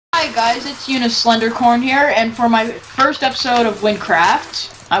Hi guys, it's Slendercorn here, and for my first episode of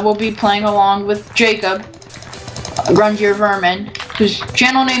Wynncraft, I will be playing along with Jacob, Grungier Vermin, whose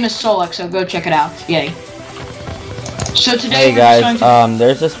channel name is Solek, so go check it out. Yay. So today hey guys,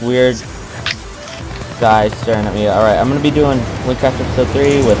 there's this weird guy staring at me. Alright, I'm gonna be doing Wynncraft episode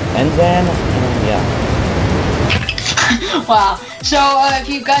 3 with Enzan, and yeah. Wow. So, if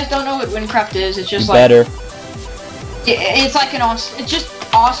you guys don't know what Wynncraft is, it's just Better. It's like it's just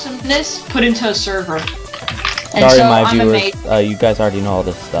awesomeness put into a server. And Sorry, so my I'm viewers. You guys already know all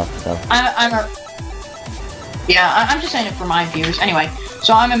this stuff, so. I'm just saying it for my viewers. Anyway,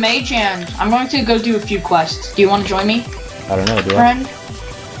 so I'm a mage and I'm going to go do a few quests. Do you want to join me? I don't know, do friend?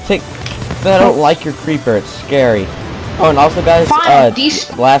 I don't like your creeper, it's scary. Oh, and also guys,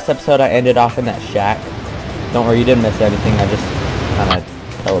 last episode I ended off in that shack. Don't worry, you didn't miss anything, I just kinda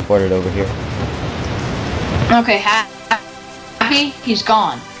teleported over here. Okay, happy? He's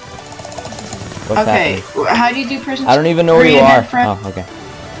gone. What's okay, happening? how do you do prisons? I don't even know where you are. Oh, okay.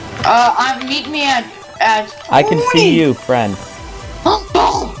 Meet me at I can see you, friend.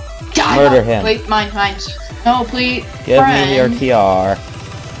 Oh, murder him. Wait, mine. No, please, Give friend. me your TR.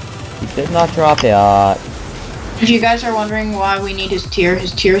 He did not drop it. If you guys are wondering why we need his tier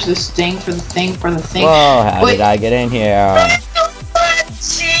is this thing for the thing for the thing. Whoa, how did I get in here? I don't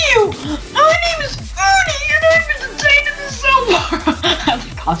see you! My name is Foodie and I'm detained in the cell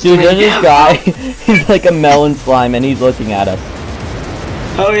bar! Dude, there's this guy. He's like a melon slime and he's looking at us.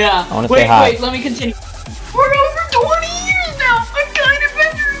 Oh yeah. I wanna say hi. Wait, let me continue. For over 20 years now, a kind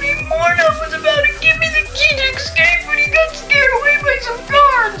adventurer named Morna was about to give me the key to escape, but he got scared away by some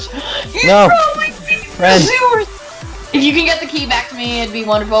guards. He's probably friend. If you can get the key back to me, it'd be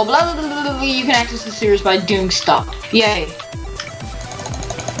wonderful. Blah, blah, blah, blah, blah. You can access the sewers by doing stuff. Yay.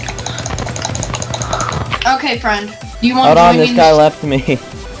 Okay, friend. Do you want Hold to on, join this guy left me.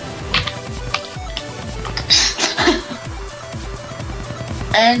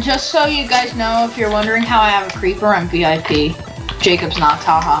 And just so you guys know, if you're wondering how I have a creeper, I'm VIP. Jacob's not.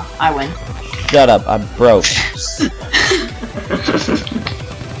 Haha. I win. Shut up, I'm broke.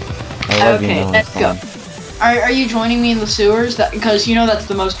 Okay, let's go. Are you joining me in the sewers? Because you know that's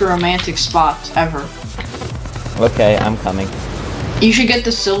the most romantic spot ever. Okay, I'm coming. You should get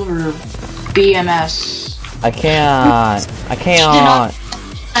the silver BMS. I can't. I can't.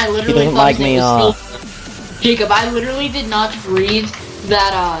 I literally He doesn't like me. Jacob, I literally did not read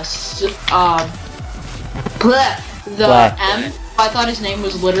that M. I thought his name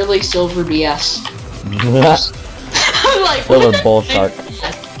was literally Silver BS. Like, Silver Bull Shark.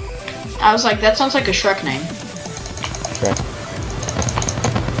 I was like, that sounds like a Shrek name. Shrek.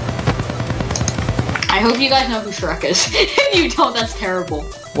 I hope you guys know who Shrek is. If you don't, that's terrible.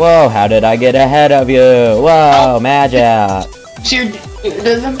 Whoa, how did I get ahead of you? Whoa, magic. So you're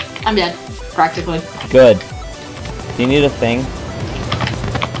I'm dead, practically. Good. Do you need a thing?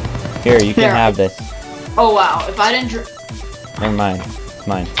 Here, you can have this. Oh wow, if I didn't Never mind. It's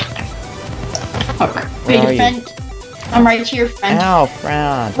mine. Okay. Where are friend. you? I'm right here, friend. Ow,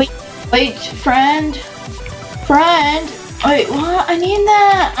 friend. Wait, friend. Wait, what? I need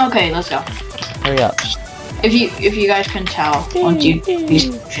that. Okay, let's go. Hurry up. If you guys can tell, once you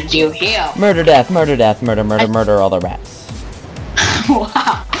heal. Murder, death, murder, death, murder, murder, murder all the rats.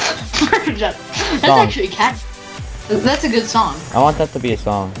 Wow. Murder, death. That's actually that's a good song. I want that to be a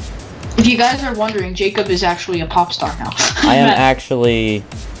song. If you guys are wondering, Jacob is actually a pop star now. I am actually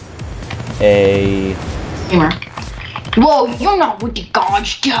a gamer. Whoa, you're not with the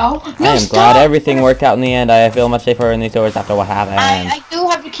gods, Joe. No, I am glad everything worked out in the end. I feel much safer in these doors after what happened. I do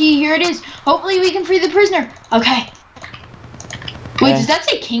have the key. Here it is. Hopefully we can free the prisoner. Okay. Wait, does that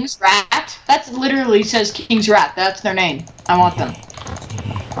say King's Rat? That literally says King's Rat. That's their name. I want them.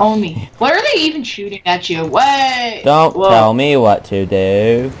 Own me. What are they even shooting at you? Wait. Don't tell me what to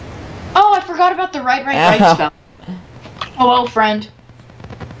do. Oh, I forgot about the right spell. Hello, friend.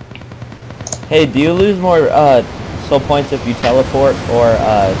 Hey, do you lose more soul points if you teleport or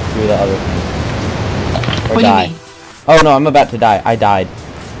do the other thing? Or what die? Do you mean? Oh no, I'm about to die. I died.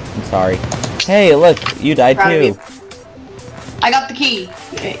 I'm sorry. Hey, look, you died too. I got the key.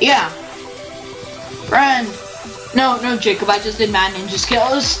 Yeah. Friend. No, Jacob, I just did Mad Ninja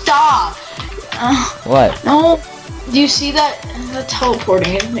skills. Stop! What? No. Do you see that? The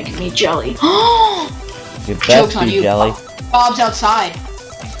teleporting is making me jelly. You best be jelly. Bob's outside.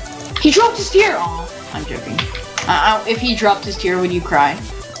 He dropped his tear. Oh, I'm joking. If he dropped his tear, would you cry?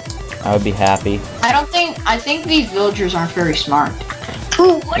 I would be happy. I think these villagers aren't very smart.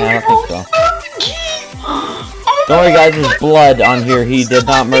 Ooh, I don't think so. Don't worry guys, there's blood on here. He did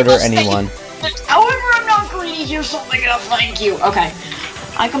not murder anyone. However, I'm not greedy. Here's something else. Thank you. Okay.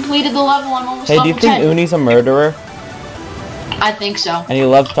 I completed the level. I'm almost Hey, level do you think 10. Uni's a murderer? I think so. And he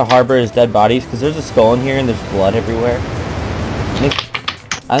loves to harbor his dead bodies? Because there's a skull in here and there's blood everywhere.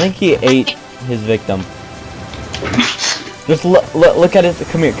 I think he ate his victim. Just look at his...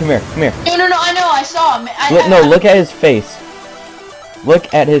 Come here. No, I know, I saw him. Look at his face.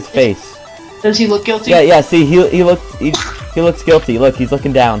 Look at his face. Does he look guilty? Yeah, see, he looks guilty. Look, he's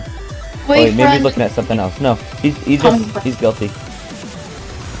looking down. Wait, maybe he's looking at something else. No, he's guilty.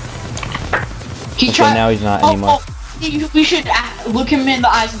 Now he's not anymore. We should look him in the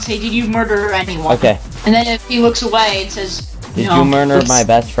eyes and say, did you murder anyone? Okay. And then if he looks away and says, did you murder my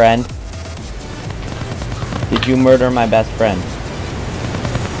best friend? Did you murder my best friend?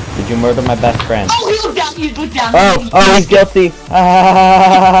 Did you murder my best friend? Oh, he looked down, Oh, he's guilty.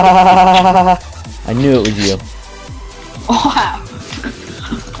 I knew it was you. Wow.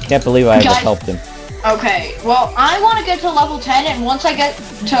 Can't believe I ever helped him. Okay, well, I want to get to level 10, and once I get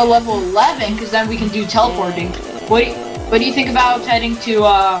to level 11, because then we can do teleporting. What do you think about heading to,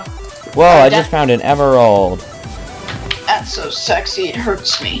 Whoa, I just found an emerald. That's so sexy, it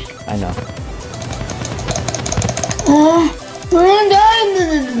hurts me. I know. I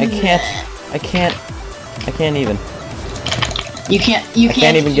can't even. You can't I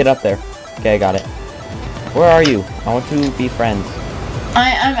can't even get up there. Okay, I got it. Where are you? I want to be friends.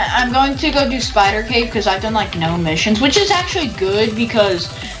 I'm going to go do Spider Cave because I've done like no missions, which is actually good because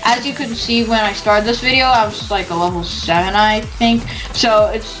as you can see when I started this video, I was like a level 7, I think. So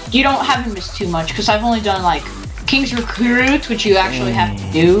you haven't missed too much because I've only done like King's Recruit, which you actually have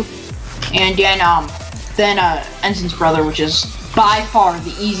to do, and then Ensign's Brother, which is by far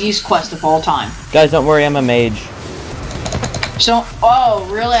the easiest quest of all time. Guys, don't worry, I'm a mage. So, oh,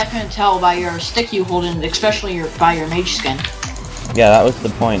 really? I couldn't tell by your stick you hold in, especially by your mage skin. Yeah, that was the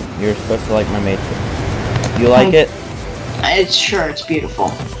point. You're supposed to like my mage skin. You like it? It's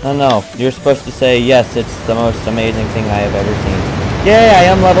beautiful. No, you're supposed to say, yes, it's the most amazing thing I have ever seen. Yay, I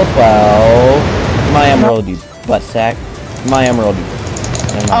am level 12. My emerald, you butt sack. My emerald, you.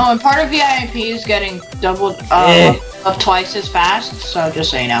 Oh, and part of VIP is getting doubled up twice as fast, so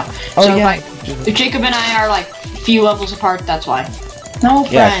just so you know. Oh, so yeah. If Jacob and I are like a few levels apart, that's why. No,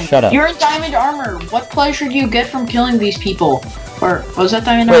 friend. Yeah, shut up. You're in diamond armor. What pleasure do you get from killing these people? Or was that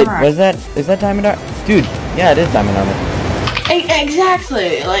diamond armor? Wait, is that diamond armor? Dude, yeah, it is diamond armor.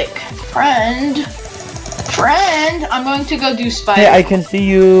 Exactly. Like, friend, I'm going to go do spider. Hey, I can see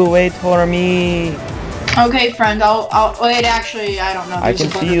you. Wait for me. Okay, friend. I'll wait. Actually, I don't know. I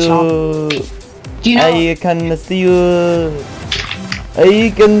can see you. Do you know? I can see you.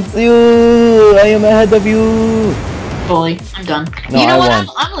 I can see you. I am ahead of you. Bully, I'm done. No, you know what?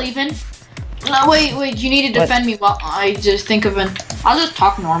 won. I'm leaving. No, wait. You need to defend me while I just think of I'll just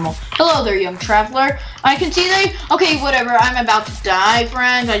talk normal. Hello there, young traveler. I can see okay, whatever. I'm about to die,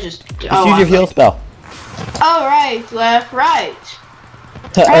 friend. Just use your heal spell. Oh, right, left, right.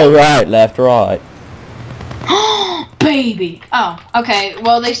 Oh, right, left, right. Baby. Oh, okay.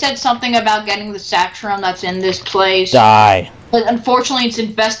 Well, they said something about getting the Satchrum that's in this place. Die. But unfortunately, it's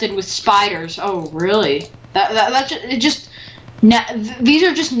infested with spiders. Oh, really? These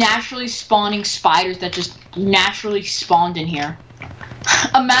are just naturally spawning spiders that just naturally spawned in here.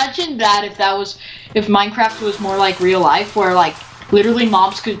 Imagine that if Minecraft was more like real life, where like literally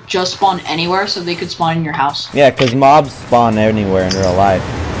mobs could just spawn anywhere, so they could spawn in your house. Yeah, because mobs spawn anywhere in real life.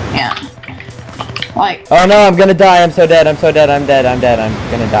 Yeah. Like. Oh no, I'm gonna die. I'm so dead. I'm so dead. I'm dead. I'm dead. I'm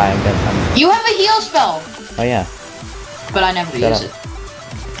gonna die. I'm dead. You have a heal spell. Oh yeah. But I never use it.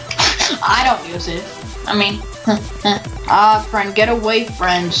 I don't use it. I mean, friend, get away,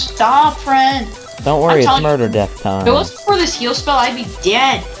 friend. Stop, friend. Don't worry, it's murder death time. If it wasn't for this heal spell, I'd be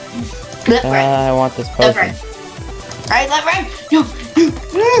dead. Left, right. I want this potion. Left, right. Left, right. No.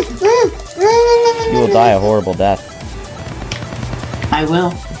 You will die a horrible death. I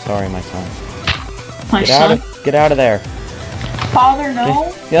will. I'm sorry, my son. My son? Get out of there. Father,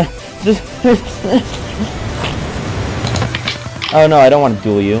 no. Yeah. Oh no, I don't want to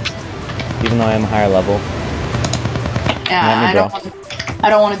duel you, even though I am a higher level. Yeah, I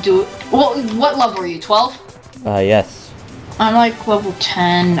don't want to do it. Well, what level are you? 12? Yes. I'm like level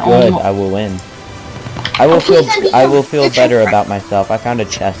 10. Good, almost. I will win. I will feel better about myself. I found a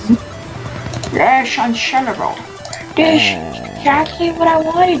chest. Yes, unshellable. This exactly what I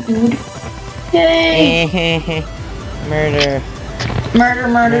wanted, dude. Yay! Murder,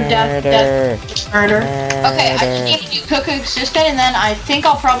 death. Murder. Okay, I just need to do Cook Assistant, and then I think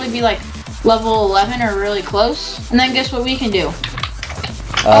I'll probably be like level 11 or really close. And then guess what we can do?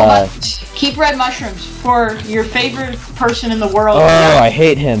 Keep red mushrooms for your favorite person in the world. Oh, I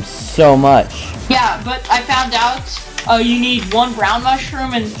hate him so much. Yeah, but I found out you need 1 brown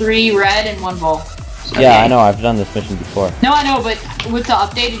mushroom and 3 red and 1 ball. So, yeah, I know. I've done this mission before. No, I know, but with the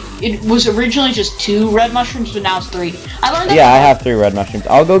update, it was originally just 2 red mushrooms, but now it's 3. I learned that. Yeah, I have 3 red mushrooms.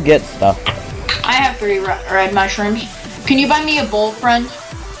 I'll go get stuff. I have 3 red mushrooms. Can you buy me a bowl, friend?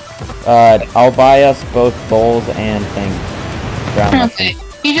 I'll buy us both bowls and things. Brown mushrooms.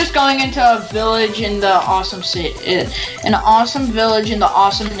 He's just going into a village in the awesome city, an awesome village in the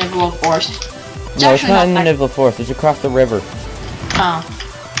awesome Nibble Forest. No, it's not in the Nibble Forest. It's across the river. Oh,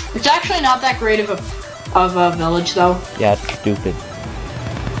 it's actually not that great of a village, though. Yeah, it's stupid.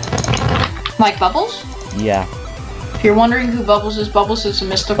 Like Bubbles? Yeah. If you're wondering who Bubbles is a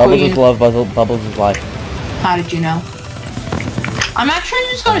mystical. Bubbles is love. Bubbles is life. How did you know? I'm actually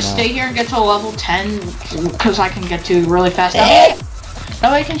just gonna stay here and get to level 10 because I can get to really fast.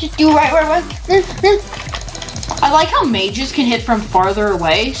 Now I can just do right where I was. I like how mages can hit from farther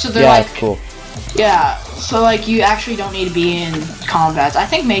away, so they're like. Yeah, it's cool. Yeah, so like you actually don't need to be in combat. I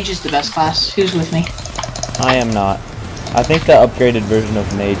think mage is the best class. Who's with me? I am not. I think the upgraded version of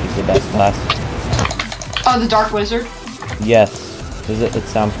mage is the best class. Oh, the dark wizard? Yes. It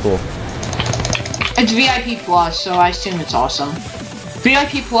sounds cool. It's VIP plus, so I assume it's awesome.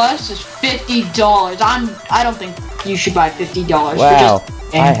 VIP plus is $50. I don't think you should buy $50. Wow,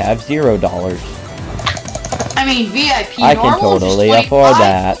 I have $0. I mean, VIP I can totally afford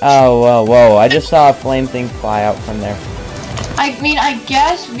that. Oh, whoa. I just saw a flame thing fly out from there. I mean, I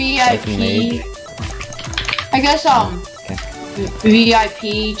guess VIP. I guess, okay.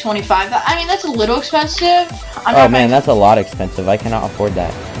 VIP 25. I mean, that's a little expensive. Oh, man, that's a lot expensive. I cannot afford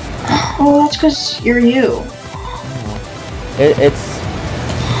that. Oh, that's because you're you. It's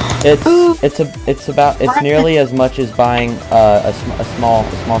nearly as much as buying a small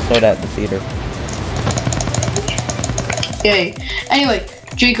soda at the theater. Yay. Anyway,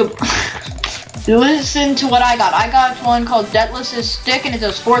 Jacob, listen to what I got. I got one called Deathless's Stick, and it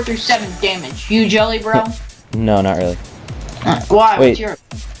does 4 through 7 damage. You jelly, bro? No, not really. Why? Wait, what's your...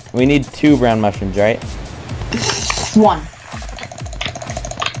 we need 2 brown mushrooms, right? 1.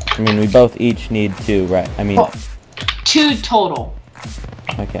 I mean, we both each need 2, right? I mean... 2 total.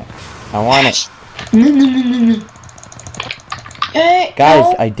 Okay. I want it. Hey,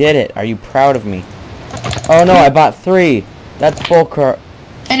 guys, I did it. Are you proud of me? Oh no, I bought 3. That's bullcrap.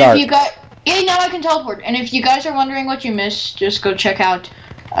 And if you got... Yeah, now I can teleport. And if you guys are wondering what you missed, just go check out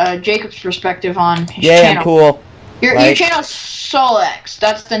Jacob's perspective on his channel. I'm cool. Your channel's Solex.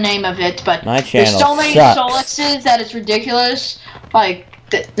 That's the name of it, but my channel there's so many Solexes that it's ridiculous. Like,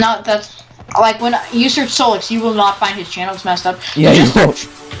 like when you search Solex, you will not find his channel. It's messed up. Yeah,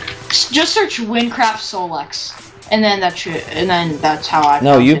 just search Wynncraft Solex, and then that's how I.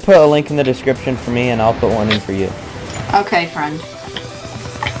 No, you put a link in the description for me, and I'll put one in for you. Okay, friend.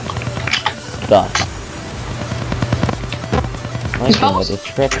 Stuff. Link in the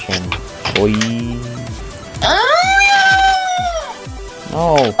description. Boy. Oh yeah.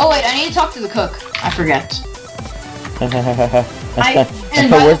 Oh. Oh wait, I need to talk to the cook. I forget.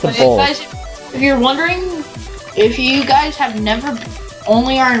 Where's the bowl? Guys, if you're wondering, if you guys have never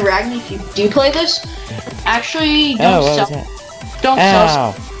only are in Ragni, if you do play this, actually don't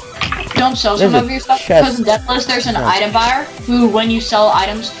sell some of your stuff, because in Deathless there's an item buyer who, when you sell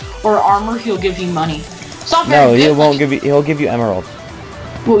items or armor, he'll give you money. It's not very good. No, he won't give you. He'll give you emeralds.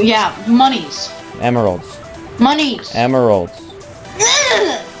 Well, yeah, monies. Emeralds. Monies. Emeralds.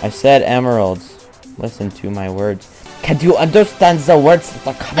 I said emeralds. Listen to my words. Can you understand the words that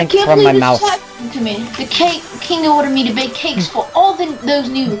are coming from my mouth? To me. The king ordered me to bake cakes for all those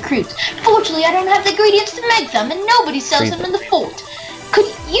new recruits. Fortunately, I don't have the ingredients to make them, and nobody sells them in the fort. Could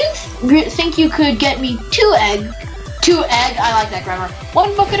you think you could get me 2 egg? I like that grammar.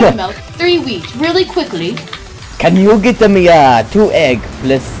 1 bucket of milk, 3 wheat, really quickly. Can you get me 2 egg,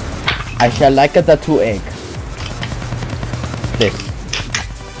 please? I shall like the 2 egg. Please.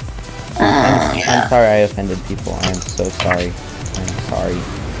 I'm sorry I offended people. I am so sorry. I'm sorry.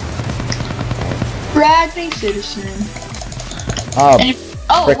 Ragni citizen.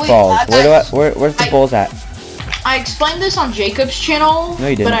 Brick balls. Where's the balls at? I explained this on Jacob's channel, no,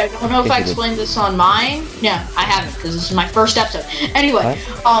 you didn't. But I don't know if I explained this on mine. Yeah, I haven't, because this is my first episode. Anyway,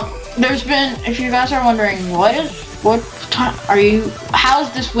 there's been, if you guys are wondering, how's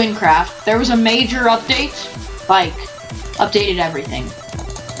this Wynncraft? There was a major update, like, updated everything.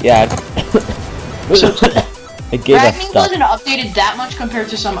 Yeah. It gave us Ragni stuff. wasn't updated that much compared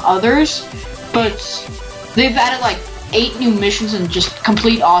to some others, but they've added like 8 new missions and just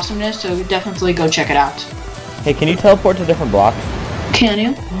complete awesomeness, so definitely go check it out. Hey, can you teleport to different blocks? Can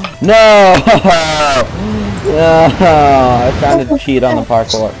you? No! No! I was trying to cheat on the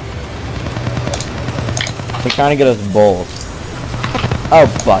parkour. We're trying to get us bowls. Oh,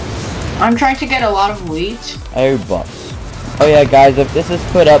 butts. I'm trying to get a lot of wheat. Oh, butts. Oh yeah, guys, if this is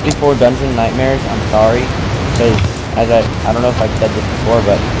put up before Dungeon Nightmares, I'm sorry. Because, as I don't know if I've said this before,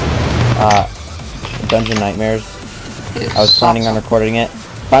 but, Dungeon Nightmares, I was planning on recording it.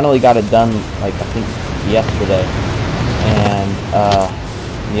 Finally got it done, like, I think yesterday. And,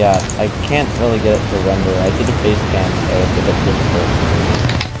 yeah, I can't really get it to render. I did a face cam, so it's a bit difficult.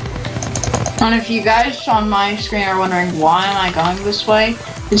 And if you guys on my screen are wondering why am I going this way,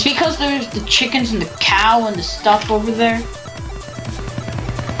 it's because there's the chickens and the cow and the stuff over there.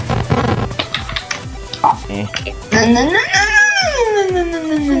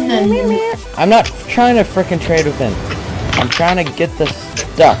 I'm not trying to frickin' trade with him. I'm trying to get the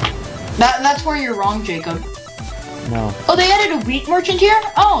stuff. That's where you're wrong, Jacob. No. Oh, they added a wheat merchant here?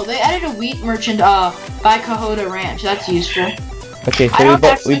 Oh, they added a wheat merchant by Cahota Ranch. That's useful. Okay, so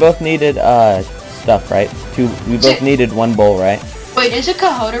we both needed stuff, right? We both needed one bowl, right? Wait, is it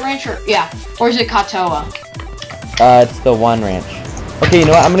Cahota Ranch or or is it Katoa? It's the one ranch. Okay, you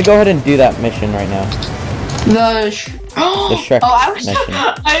know what? I'm gonna go ahead and do that mission right now. The Shrek mission.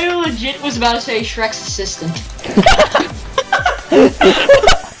 I legit was about to say Shrek's assistant.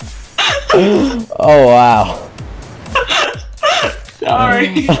 Oh wow.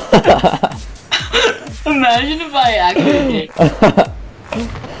 Sorry. Imagine if I actually did.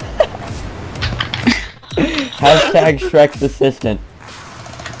 Hashtag Shrek's assistant.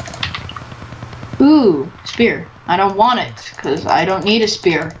 Ooh, spear. I don't want it, because I don't need a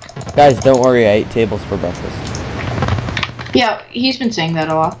spear. Guys, don't worry, I ate tables for breakfast. Yeah, he's been saying that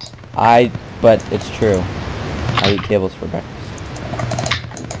a lot. But it's true. I eat tables for breakfast.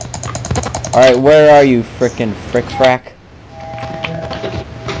 Alright, where are you, frickin' frick-frack?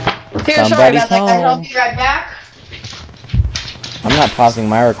 Here, sorry about that, guys. I'll be right back. I'm not pausing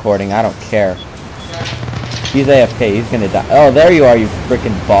my recording, I don't care. He's AFK, he's gonna die. Oh, there you are, you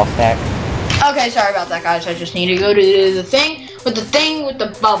frickin' boss hack. Okay, sorry about that, guys. I just need to go to the thing with the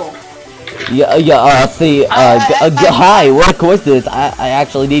bubble. Hi, what coincidence? I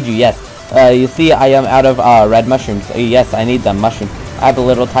actually need you, yes. You see, I am out of, red mushrooms. Yes, I need them, mushrooms. I have a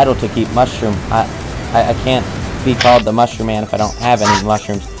little title to keep, mushroom. I can't be called the mushroom man if I don't have any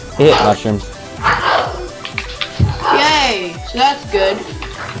mushrooms. Hit mushrooms. Yay, so that's good.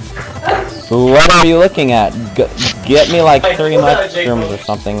 What are you looking at? Get me like 3 mushrooms or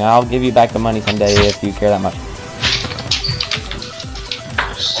something. I'll give you back the money someday if you care that much.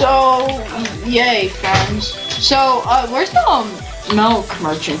 So, yay, friends. So, where's the milk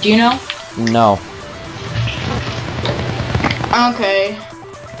merchant? Do you know? No. Okay.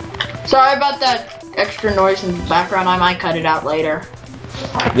 Sorry about that extra noise in the background. I might cut it out later.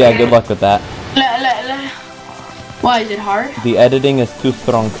 Yeah, good luck with that. Why, is it hard? The editing is too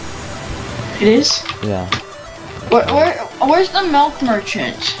strong. It is? Yeah. Where's the milk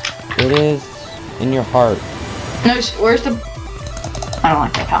merchant? It is in your heart. No, where's the... I don't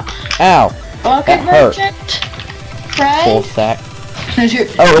like that how. Ow! Bucket merchant? Fred? Full sack.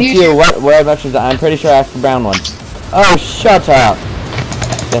 Oh, it's you. Where mushrooms? I'm pretty sure I asked for brown ones. Oh, shut up!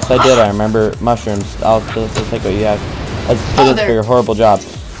 Yes, I did. I remember mushrooms. I'll take what you have. Let's do this for your horrible job.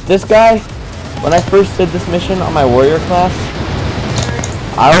 This guy, when I first did this mission on my warrior class,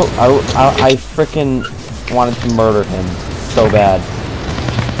 I frickin' wanted to murder him so bad.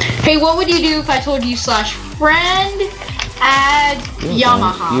 Hey, what would you do if I told you /friend add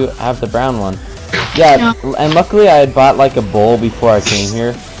Yamaha? You have the brown one. Yeah, and luckily I had bought like a bowl before I came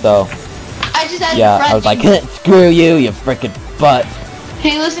here, so. I just added yeah, I was like, screw you, you frickin' butt.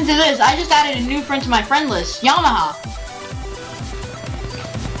 Hey, listen to this. I just added a new friend to my friend list. Yamaha.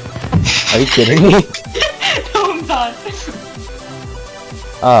 Are you kidding me? No, I'm not.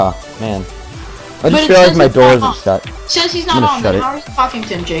 Oh, man. I just realized my doors are shut. Says he's not on, but how are you talking to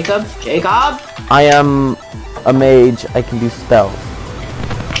him, Jacob? Jacob? I am a mage. I can do spells.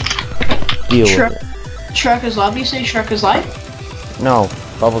 Deal with it. Shrek is love? You say Shrek is life? No.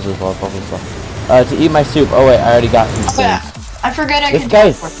 Bubbles is love. Bubbles is love. To eat my soup. Oh, wait. I already got some things. Yeah. I forget I can. This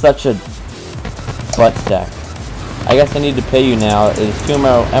guy's such a butt stack. I guess I need to pay you now. Is 2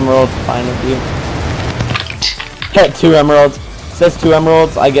 emeralds fine with you? 2 emeralds. It says 2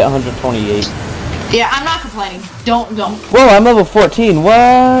 emeralds. I get 128. Yeah, I'm not complaining. Don't. Whoa, I'm level 14.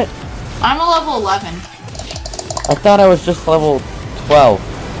 What? I'm a level 11. I thought I was just level 12.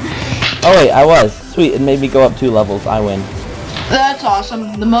 Oh wait, I was. Sweet, it made me go up 2 levels. I win. That's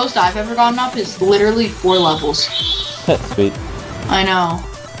awesome. The most I've ever gotten up is literally 4 levels. Sweet. I know.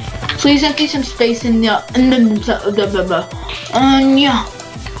 Please empty some space in the yeah.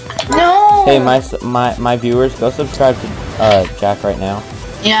 No. Hey, my viewers, go subscribe to Jack right now.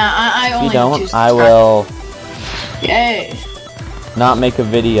 Yeah, I only. If you don't, I will Yay. Not make a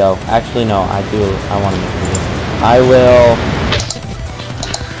video. Actually, no, I do. I want to make a video. I will,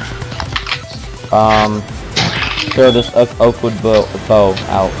 throw this oakwood bow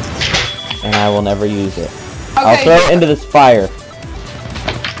out, and I will never use it. Okay, I'll throw it into this fire.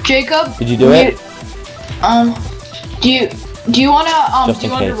 Jacob, did you do it? Do you wanna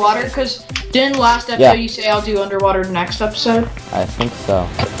do underwater? Cause didn't last episode you say I'll do underwater next episode? I think so.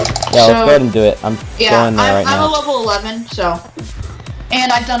 Yeah, let's go ahead and do it. I'm going there right now. I'm a level 11, so,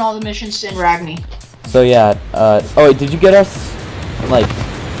 and I've done all the missions in Ragni. So yeah, oh wait, did you get us like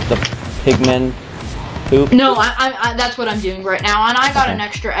the pigmen poop? No, I that's what I'm doing right now, and I got an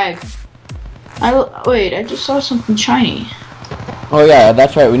extra egg. Wait, I just saw something shiny. Oh yeah,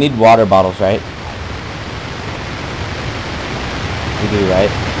 that's right. We need water bottles, right? We do,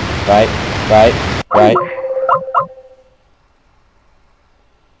 right? Right.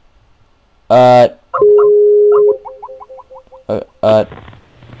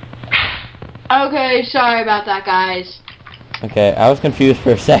 Okay, sorry about that, guys. Okay, I was confused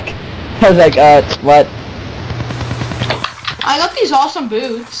for a sec. I was like, what? I got these awesome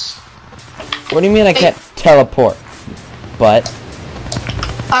boots. What do you mean I can't teleport? But.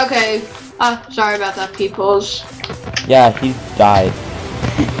 Okay, sorry about that, peoples. Yeah, he died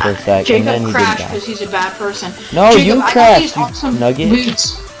for a sec. Jacob crashed because he's a bad person. No, Jacob, you crashed, awesome Nugget.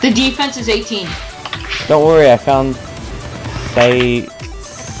 Boots. The defense is 18. Don't worry, I found there.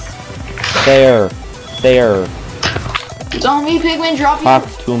 Zombie pigman, drop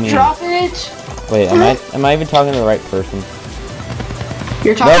it. Wait, am I even talking to the right person?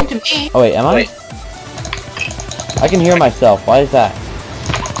 You're talking to me. Oh wait, am I? I can hear myself. Why is that?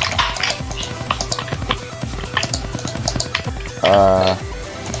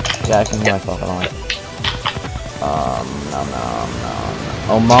 Yeah, I can hear myself. I don't like it. No.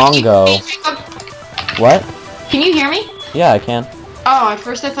 Oh, Mongo. What? Can you hear me? Yeah, I can. Oh, at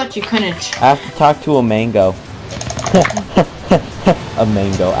first I thought you couldn't. I have to talk to a mango. A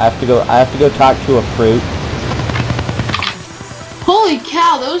mango. I have to go talk to a fruit. Holy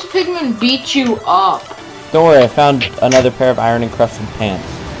cow, those pigmen beat you up. Don't worry, I found another pair of iron encrusted pants.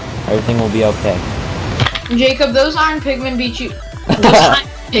 Everything will be okay. Jacob, those iron pigmen beat you. Those iron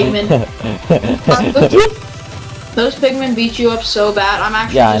pigmen. Those pigmen beat you up so bad. I'm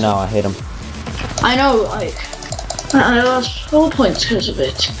actually. Yeah, I know. I hate them. I know, like. I lost full points because of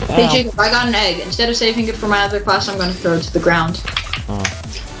it. Damn. Hey Jacob, I got an egg. Instead of saving it for my other class, I'm gonna throw it to the ground. Oh.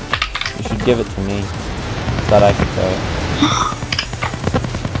 You should give it to me. Thought I could throw it.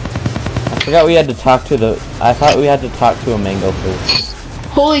 I forgot we had to talk to I thought we had to talk to a mango first.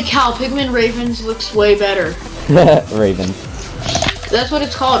 Holy cow, Pigman Ravens looks way better. Ravens. That's what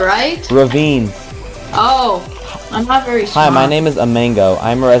it's called, right? Ravine. Oh, I'm not very smart. Hi, my name is Amango.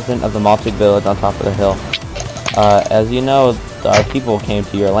 I'm a resident of the Maltic village on top of the hill. As you know, our people came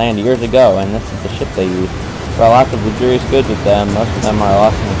to your land years ago, and this is the ship they used. There are lots of luxurious goods with them. Most of them are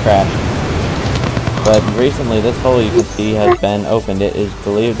lost in the crash. But recently, this hole you can see has been opened. It is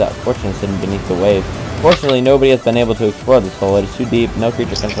believed that fortune is hidden beneath the waves. Fortunately, nobody has been able to explore this hole. It is too deep. No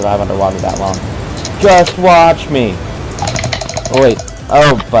creature can survive underwater that long. Just watch me! Oh, wait.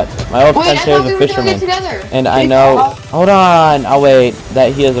 Oh, but my old friend here is a fisherman. And I know... Hold on! I'll wait.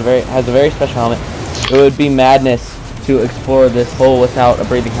 That he has a very special helmet. It would be madness to explore this hole without a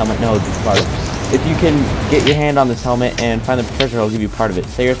breathing helmet. No, it would be smart. If you can get your hand on this helmet and find the treasure, I'll give you part of it.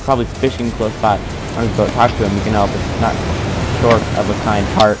 Sayer's probably fishing close by. I'm going to talk to him. You can help. It's not short of a kind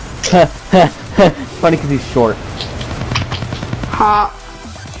heart. It's funny because he's short. Ha.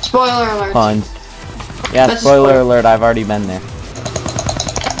 Spoiler alert. Puns. Yeah, spoiler alert. I've already been there.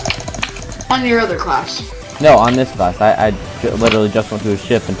 On your other class. No, on this class. I literally just went to a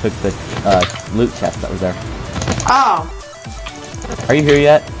ship and took the loot chest that was there. Oh. Are you here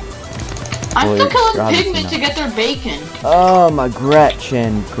yet? I'm still killing pigmen to get their bacon. Oh, my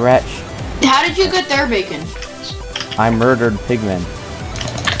Gretchen. How did you get their bacon? I murdered pigmen.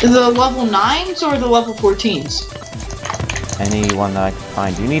 The level 9s or the level 14s? Anyone that I can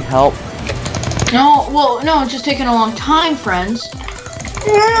find. Do you need help? No, well, no, it's just taking a long time, friends.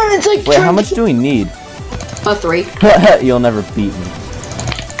 It's like. Wait, how much do we need? 3. You'll never beat me.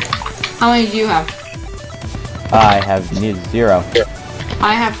 How many do you have? I have 0.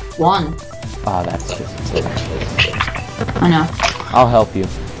 I have 1. Oh, that's just bullshit. I know. I'll help you.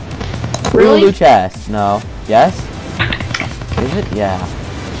 Really? Loot chest. No. Yes? Is it? Yeah.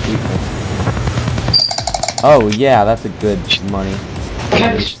 Oh, yeah, that's a good money.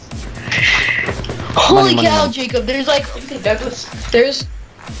 Holy cow, Jacob, there's like, Douglas, there's...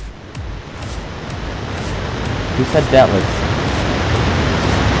 Who said Douglas?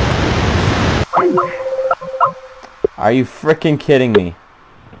 Are you freaking kidding me?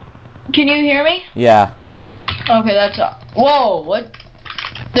 Can you hear me? Yeah. Okay, that's whoa, what?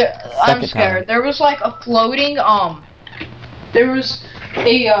 I'm scared. Time. There was like a floating there was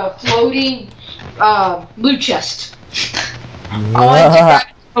a floating loot chest. I wanted to grab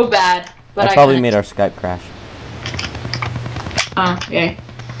it so bad, but I probably couldn't. made our Skype crash. Okay.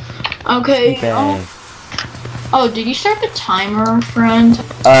 Okay. Oh, did you start the timer, friend?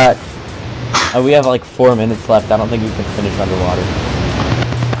 We have like 4 minutes left. I don't think we can finish underwater.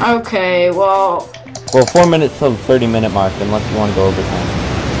 Okay, well... Well, 4 minutes till the 30-minute mark, unless you want to go overtime.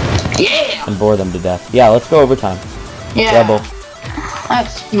 Yeah! And bore them to death. Yeah, let's go overtime. Yeah. Rebel.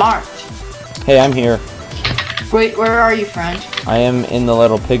 That's smart. Hey, I'm here. Wait, where are you, friend? I am in the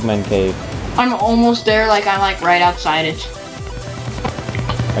little pigman cave. I'm almost there, like I'm like right outside it.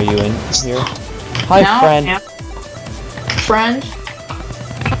 Are you in here? Hi, now, friend. yeah. Friend?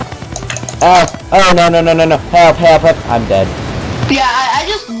 Oh, no. Help. I'm dead. Yeah, I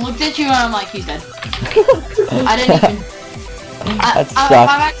just looked at you and I'm like, he's dead. I didn't even...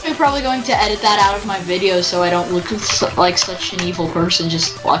 I'm actually probably going to edit that out of my video so I don't look like such an evil person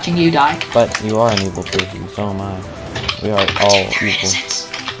just watching you die. But you are an evil person, so am I. We are all evil.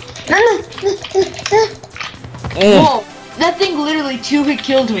 Whoa, that thing literally 2-hit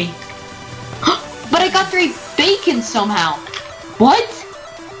killed me. But I got 3 bacon somehow. What?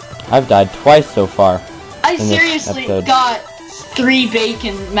 I've died twice so far. I seriously got 3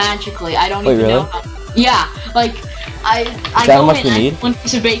 bacon magically. I don't even know how. Yeah, like I go in, I have 1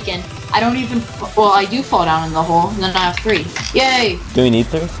 piece of bacon. I don't even. Well, I do fall down in the hole, and then I have 3. Yay! Do we need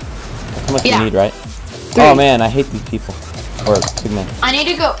 3? That's how much we need, right? 3. Oh man, I hate these people. Or pigmen. I need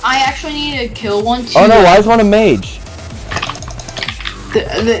to go. I actually need to kill one too. Oh no! Why is one a mage?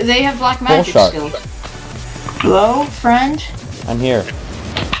 They have black magic skills. Hello, friend. I'm here.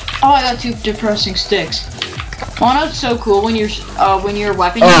 Oh, I got 2 depressing sticks. Oh, no, it's so cool when your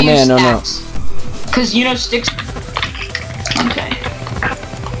weapon oh, you man, use no, stacks. Cause you know sticks. Okay.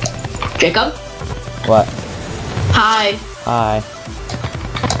 Jacob. What? Hi. Hi.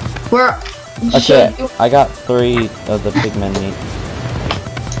 Where? Okay, I got 3 of the pigmen meat.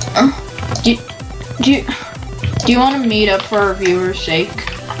 Do you want to meet up for our viewers' sake?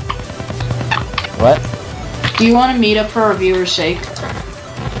 What? Do you want to meet up for our viewers' sake?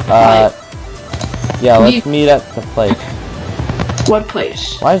 Yeah, let's meet at the place. What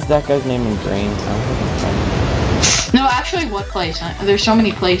place? Why is that guy's name in green? No, actually, what place? There's so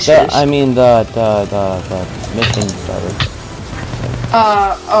many places. I mean the mission starter.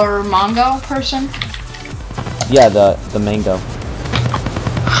 Or mango person? Yeah, the mango.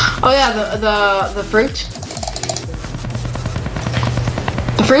 Oh yeah, the fruit.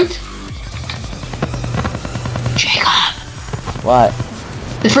 The fruit? Jacob. What?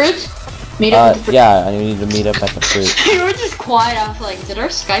 The fruit? Meet up with the fruit. Yeah, I need to meet up at the fruit. You were just quiet. I was like, did our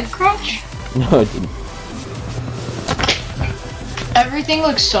Skype crash? No, it didn't. Everything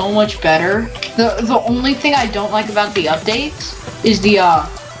looks so much better. The only thing I don't like about the updates is the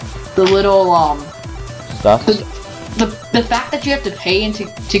little stuff. The fact that you have to pay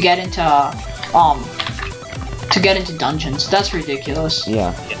to get into dungeons. That's ridiculous.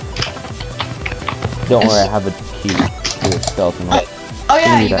 Yeah. Don't worry, I have a key to a skeleton. Oh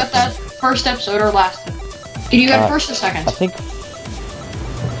yeah, you got that first episode or last? Did you get first or second? I think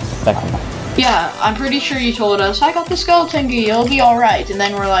second. Yeah, I'm pretty sure you told us, I got the skeleton key, it'll be alright. And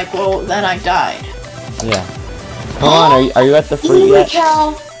then we're like, well, then I died. Yeah. Come on, are you at the fruit yet?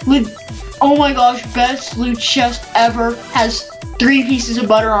 Cow. Oh my gosh, best loot chest ever. Has 3 pieces of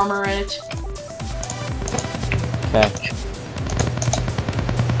butter armor in it. Okay.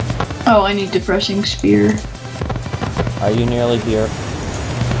 Oh, I need depressing spear. Are you nearly here?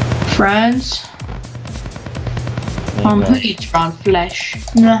 Friends? Who eats raw flesh?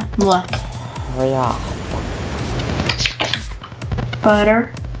 Mwah, mwah. Hurry up.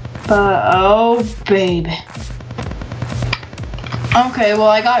 Butter. Oh, baby. Okay, well,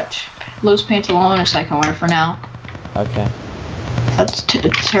 I got Los Pantalones I can wear for now. Okay. That's a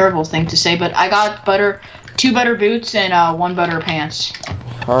terrible thing to say, but I got 2 butter boots and 1 butter pants.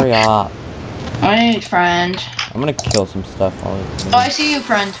 Hurry up. Alright, friend. I'm gonna kill some stuff. Oh, I see you,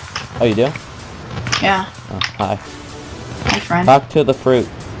 friend. Oh, you do? Yeah. Oh, hi. Hi, friend. Talk to the fruit.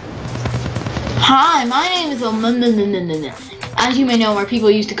 Hi, my name is As you may know, where people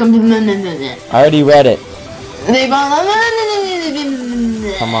used to come to I already read it. They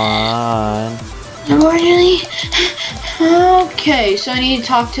Come on. Really? Okay, so I need to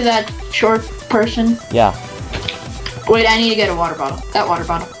talk to that short person. Yeah. Wait, I need to get a water bottle. That water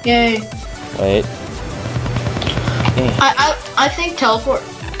bottle. Yay. Wait. I think teleport.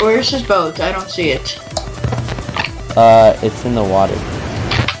 Where's his boat? I don't see it. It's in the water.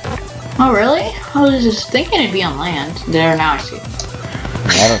 Oh, really? I was just thinking it'd be on land. There, now I see it.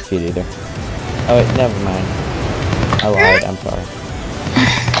 I don't see it either. Oh, wait, never mind. I lied, I'm sorry.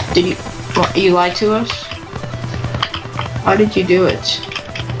 Did you... What, you lied to us? Why did you do it?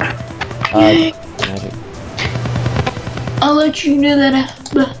 Magic. I'll let you know that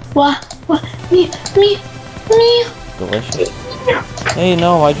what? Me. Delicious. Hey,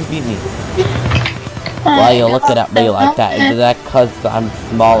 no, why'd you beat me? Why you looking at me like that? Is that cause I'm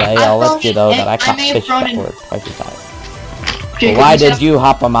small? Hey, I'll let you know that I caught fish that were twice the size. Well, why did you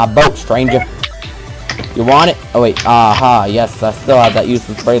hop on my boat, stranger? You want it? Oh wait, aha, yes, I still have that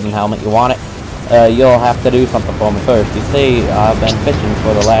useless breathing helmet. You want it? You'll have to do something for me first. You see, I've been fishing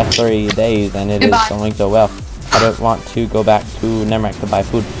for the last 3 days and it is going so well. I don't want to go back to Nemrak to buy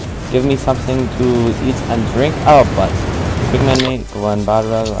food. Give me something to eat and drink. Oh, but big man meat, one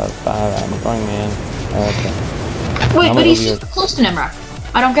bottle, I'm a growing man. Okay. Wait, but he's super close to Nemrak.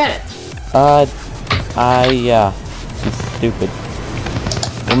 I don't get it. Yeah. He's stupid.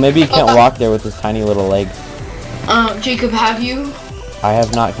 Well, maybe he can't walk there with his tiny little legs. Jacob, have you? I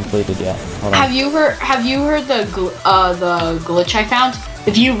have not completed yet. Hold on. Have you heard the glitch I found?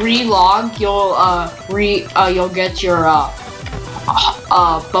 If you relog, you'll get your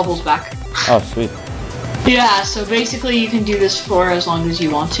bubbles back. Oh, sweet. Yeah, so basically you can do this for as long as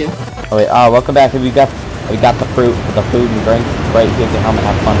you want to. Oh wait, welcome back. We got the fruit, the food and drink. Great, here's the helmet.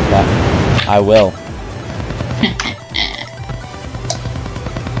 Have fun with that. I will.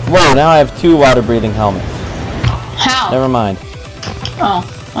 Whoa! Now I have 2 water-breathing helmets. How? Never mind. Oh,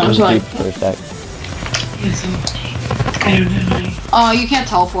 I was like. For a sec. Oh, you can't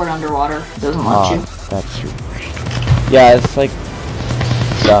teleport underwater. It doesn't let you. That's true. Yeah, it's like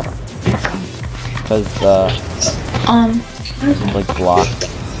stuff. Because like blocked.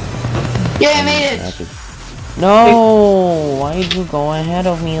 Yeah, I made it. No, why did you go ahead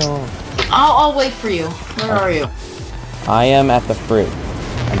of me? I'll wait for you. Where are you? I am at the fruit.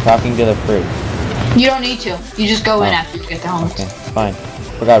 I'm talking to the fruit. You don't need to. You just go in after you get the helmet. Okay, fine.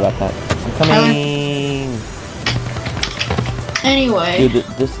 Forgot about that. I'm coming. Anyway. Dude,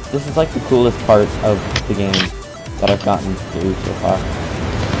 this is like the coolest part of the game that I've gotten to do so far.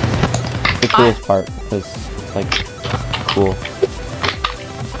 The coolest part because it's like cool.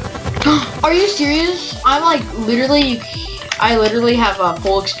 Are you serious? I'm like I literally have a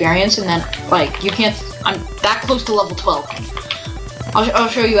full experience and then like you can't. I'm that close to level 12. I'll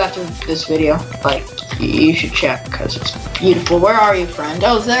show you after this video. Like you should check because it's beautiful. Where are you, friend?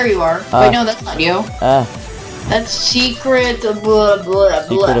 Oh, there you are. Wait, no, that's not you. That's secret. Blah blah blah.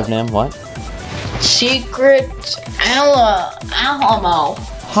 Secret of Nim. What? Secret Alamo.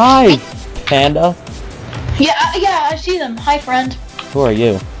 Hi, Panda. Yeah, I see them. Hi, friend. Who are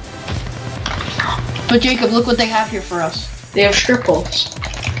you? But Jacob, look what they have here for us. They have strip poles.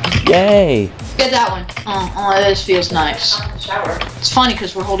 Yay! Get that one. Oh, this feels nice. It's funny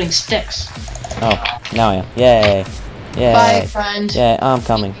because we're holding sticks. Oh, now I am. Yay! Yay! Bye, friend. Yeah, I'm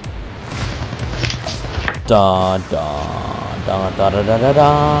coming. Da da da da da da da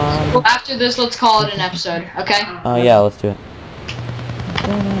da. Well, after this, let's call it an episode. Okay? Oh yeah, let's do it.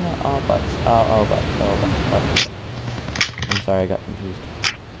 Oh butts. Oh butts. I'm sorry, I got confused.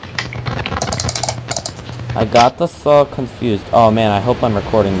 I got this so confused. Oh man, I hope I'm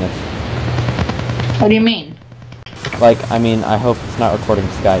recording this. What do you mean? Like, I mean, I hope it's not recording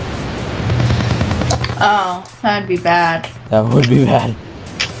Skype. Oh, that'd be bad. That would be bad.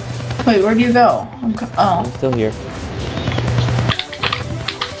 Wait, where'd you go? I'm still here.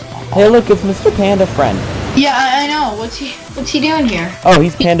 Hey, look, it's Mr. Panda Friend. Yeah, I know. What's he doing here? Oh,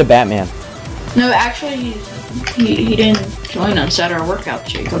 he's Panda Batman. No, actually, he didn't join us at our workout,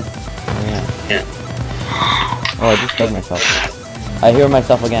 Jacob. Oh, yeah. Oh, I just dug myself. I hear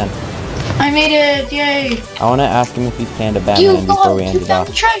myself again. I made it! Yay! I want to ask him if he's Panda Batman before we end it off. You found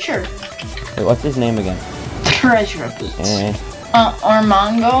the treasure! Wait, what's his name again? Treasure boots.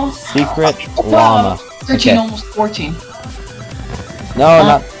 Armango? Secret Llama. 13, okay. Almost 14. No,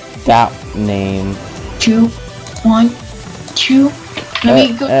 not that name. 2, 1, 2. Let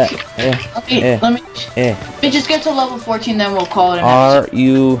me go. Let me just get to level 14, then we'll call it an episode. Are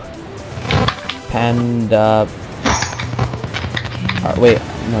you Panda? Wait,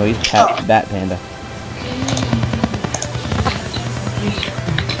 no, he's Bat Panda.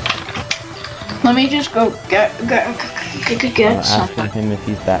 Let me just go get asking him if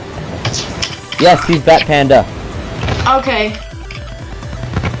he's Bat Panda. Yes, he's Bat Panda. Okay.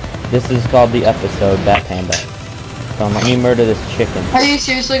 This is called the episode Bat Panda. So let me murder this chicken. Are you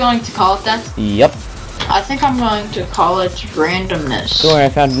seriously going to call it that? Yep. I think I'm going to call it randomness. Don't worry, I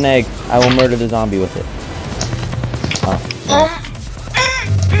found an egg. I will murder the zombie with it. anything.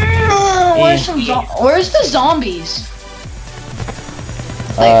 Where's the zombies?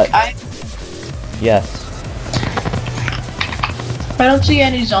 Yes. I don't see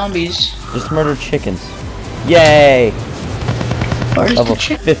any zombies. Just murder chickens. Yay! Where's level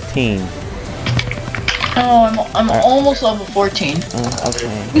the 15. Oh, I'm almost level 14.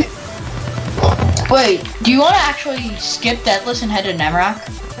 Okay. Wait, do you want to actually skip Deathless and head to Nemrak?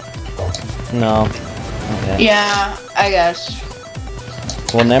 No. Okay. Yeah, I guess.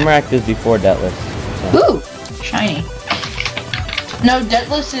 Well, Nemrak is before Deathless. So. Ooh, shiny. No,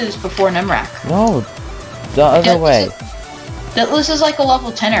 Deathless is before Nemrak. No, the other way. Deathless is like a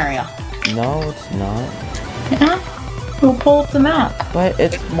level 10 area. No, it's not. Yeah? We'll pull up the map. But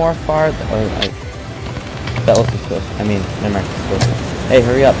it's more far. Deathless is close. I mean, Nemrak is closer. Hey,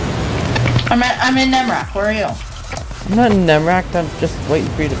 hurry up. I'm in Nemrak. Where are you? I'm not in Nemrak. I'm just waiting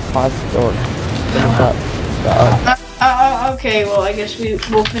for you to pause or finish up. Okay, well, I guess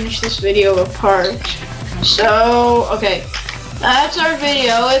we'll finish this video apart. So, okay. That's our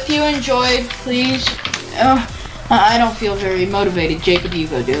video. If you enjoyed, please... I don't feel very motivated. Jacob, you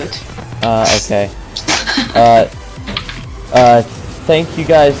go do it. Okay. Thank you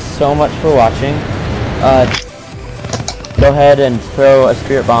guys so much for watching. Go ahead and throw a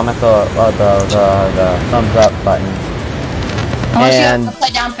spirit bomb at the thumbs up button. Unless you have an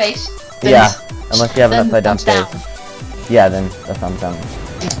upside down face. Yeah, unless you have an upside down face. Yeah, then the thumbs down.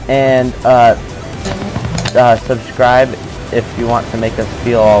 And subscribe if you want to make us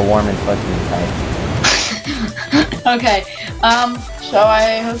feel all warm and fuzzy inside. Okay, so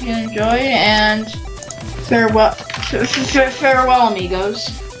I hope you enjoy, and farewell, amigos.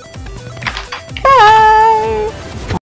 Bye!